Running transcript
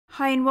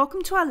Hi and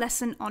welcome to our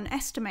lesson on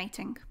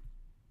estimating.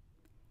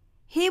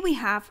 Here we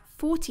have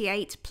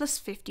 48 plus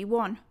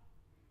 51.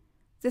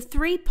 The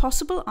three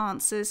possible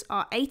answers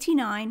are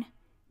 89,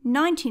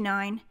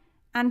 99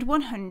 and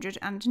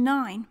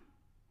 109.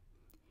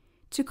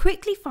 To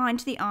quickly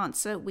find the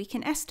answer we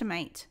can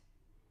estimate.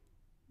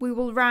 We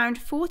will round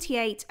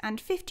 48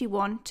 and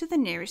 51 to the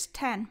nearest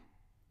 10.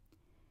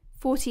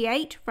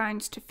 48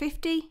 rounds to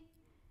 50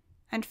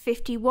 and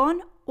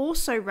 51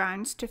 also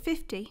rounds to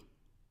 50.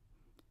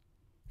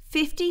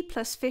 50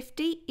 plus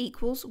 50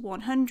 equals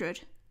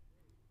 100.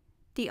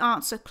 The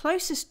answer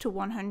closest to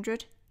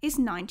 100 is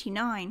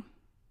 99.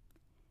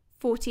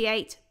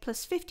 48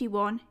 plus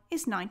 51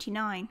 is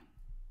 99.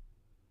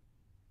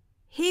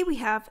 Here we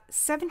have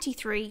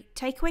 73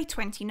 take away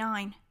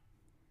 29.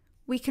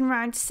 We can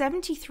round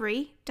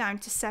 73 down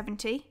to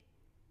 70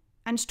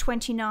 and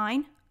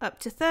 29 up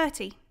to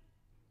 30.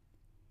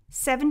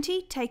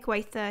 70 take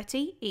away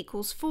 30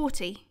 equals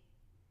 40.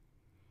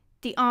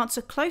 The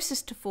answer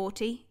closest to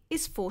 40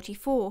 is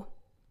 44.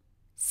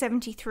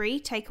 73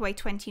 take away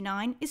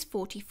 29 is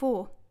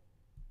 44.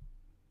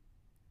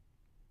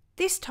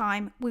 This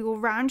time we will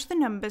round the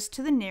numbers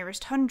to the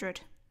nearest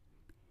 100.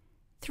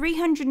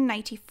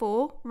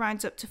 384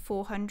 rounds up to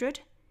 400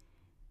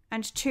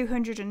 and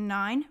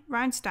 209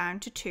 rounds down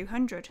to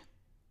 200.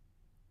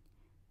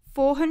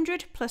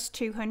 400 plus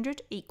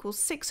 200 equals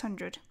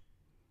 600.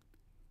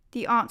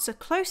 The answer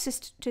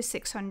closest to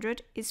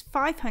 600 is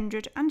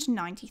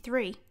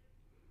 593.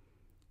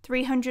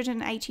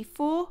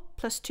 384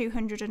 plus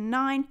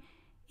 209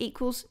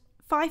 equals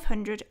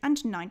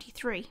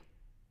 593.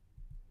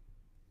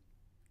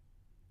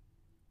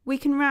 We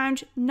can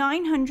round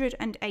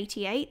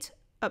 988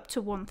 up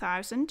to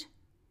 1000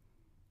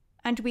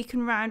 and we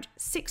can round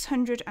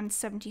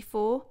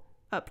 674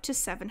 up to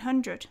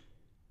 700.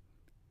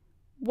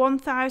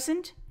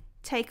 1000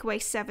 take away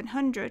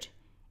 700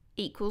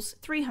 equals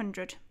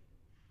 300.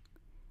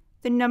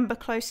 The number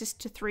closest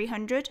to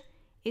 300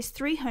 is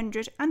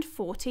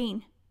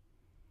 314.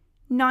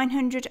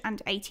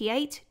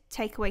 988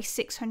 take away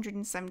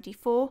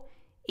 674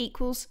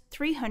 equals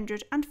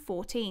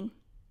 314.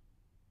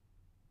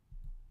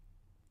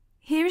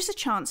 Here is a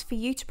chance for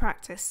you to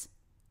practice.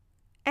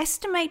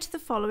 Estimate the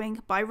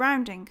following by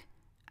rounding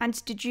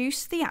and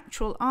deduce the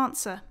actual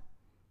answer.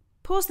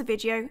 Pause the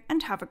video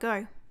and have a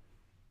go.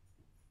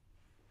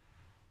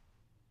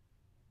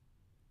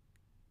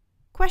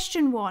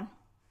 Question 1.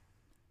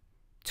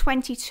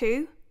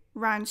 22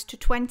 rounds to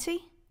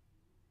 20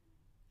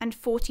 and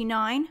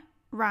 49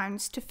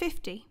 rounds to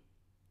 50.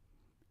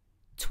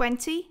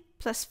 20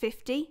 plus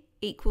 50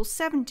 equals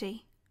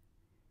 70.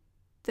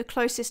 The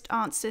closest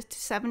answer to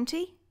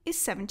 70 is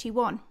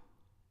 71.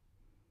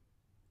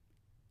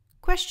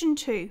 Question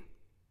 2.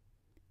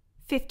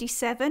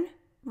 57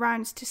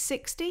 rounds to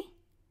 60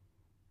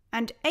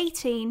 and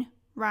 18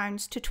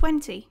 rounds to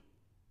 20.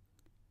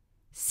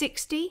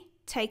 60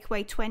 take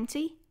away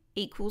 20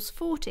 equals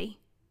 40.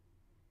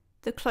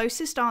 The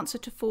closest answer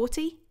to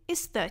 40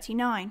 is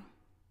 39.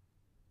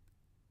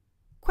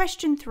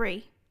 Question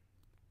 3.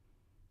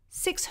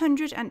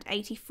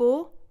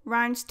 684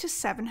 rounds to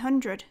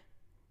 700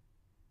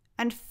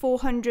 and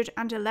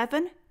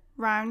 411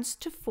 rounds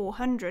to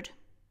 400.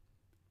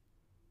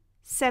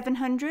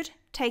 700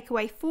 take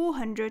away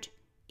 400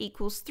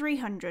 equals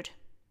 300.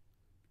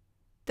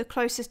 The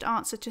closest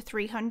answer to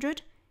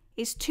 300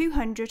 is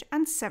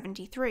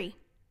 273.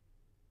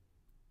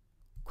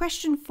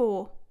 Question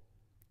 4.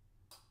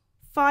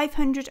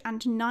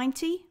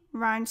 590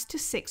 rounds to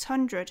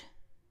 600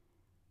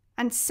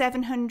 and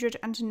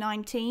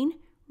 719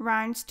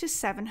 rounds to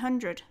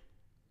 700.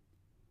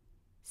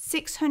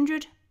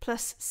 600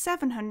 plus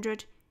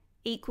 700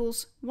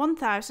 equals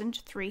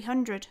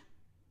 1300.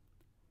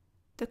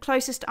 The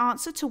closest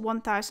answer to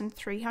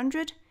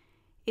 1300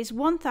 is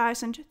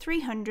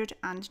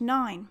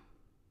 1309.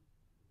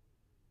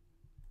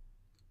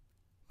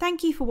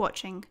 Thank you for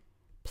watching.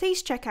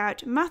 Please check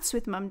out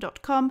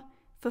mathswithmum.com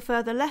for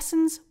further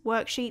lessons,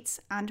 worksheets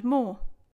and more.